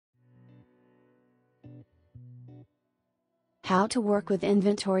How to work with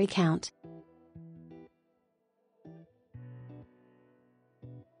inventory count.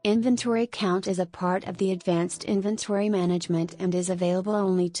 Inventory count is a part of the advanced inventory management and is available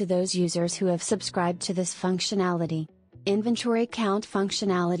only to those users who have subscribed to this functionality. Inventory count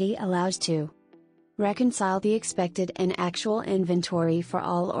functionality allows to reconcile the expected and actual inventory for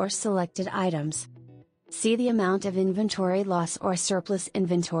all or selected items. See the amount of inventory loss or surplus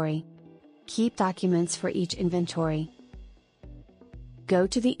inventory. Keep documents for each inventory. Go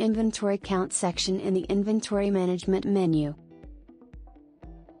to the Inventory Count section in the Inventory Management menu.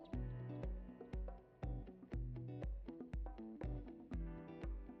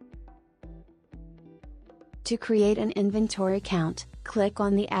 To create an inventory count, click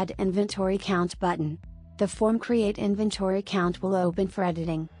on the Add Inventory Count button. The form Create Inventory Count will open for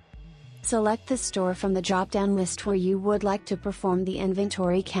editing. Select the store from the drop-down list where you would like to perform the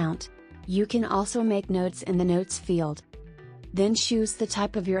inventory count. You can also make notes in the Notes field. Then choose the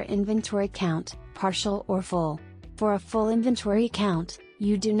type of your inventory count, partial or full. For a full inventory count,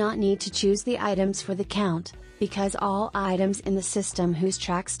 you do not need to choose the items for the count, because all items in the system whose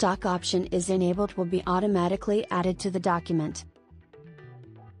track stock option is enabled will be automatically added to the document.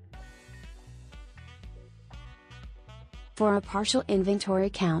 For a partial inventory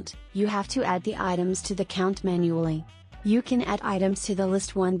count, you have to add the items to the count manually. You can add items to the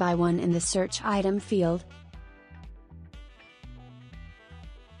list one by one in the Search Item field,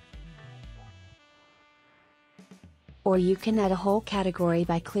 or you can add a whole category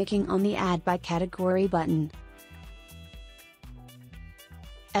by clicking on the Add by Category button,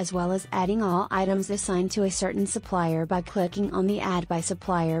 as well as adding all items assigned to a certain supplier by clicking on the Add by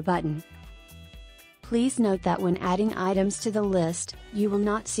Supplier button. Please note that when adding items to the list, you will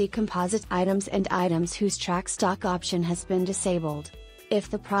not see composite items and items whose track stock option has been disabled. If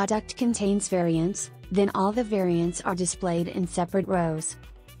the product contains variants, then all the variants are displayed in separate rows.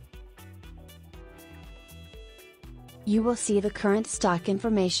 You will see the current stock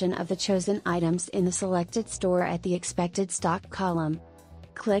information of the chosen items in the selected store at the Expected Stock column.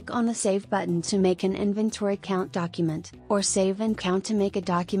 Click on the Save button to make an inventory count document, or Save and Count to make a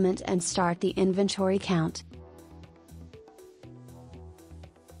document and start the inventory count.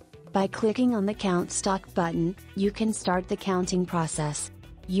 By clicking on the Count Stock button, you can start the counting process.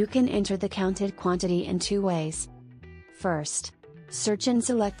 You can enter the counted quantity in two ways. First, search and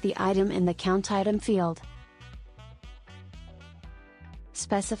select the item in the Count Item field.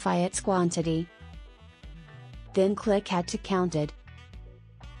 Specify its quantity. Then click Add to Counted.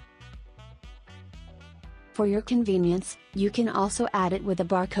 For your convenience, you can also add it with a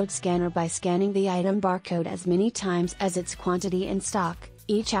barcode scanner by scanning the item barcode as many times as its quantity in stock.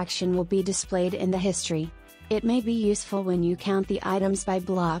 Each action will be displayed in the history. It may be useful when you count the items by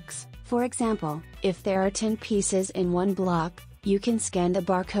blocks. For example, if there are 10 pieces in one block, you can scan the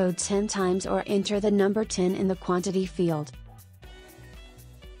barcode 10 times or enter the number 10 in the quantity field.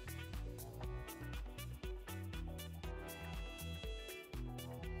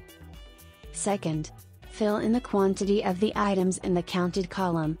 Second, fill in the quantity of the items in the counted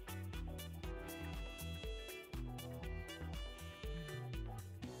column.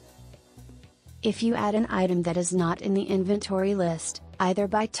 If you add an item that is not in the inventory list, either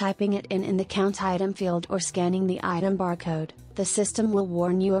by typing it in the Count Item field or scanning the item barcode, the system will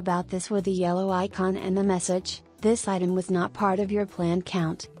warn you about this with a yellow icon and the message, "This item was not part of your planned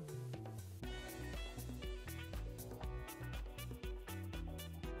count."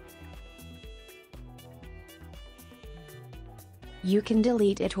 You can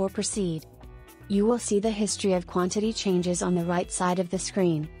delete it or proceed. You will see the history of quantity changes on the right side of the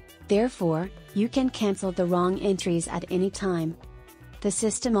screen. Therefore, you can cancel the wrong entries at any time. The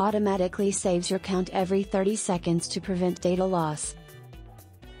system automatically saves your count every 30 seconds to prevent data loss.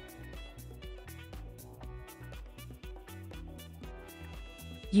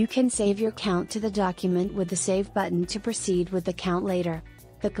 You can save your count to the document with the Save button to proceed with the count later.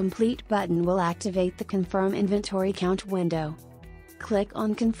 The Complete button will activate the Confirm Inventory Count window. Click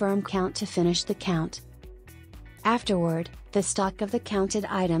on Confirm Count to finish the count. Afterward, the stock of the counted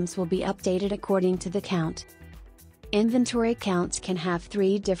items will be updated according to the count. Inventory counts can have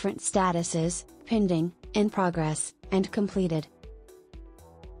 3 different statuses: pending, in progress, and completed.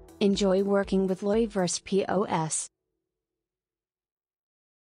 Enjoy working with Loyverse POS.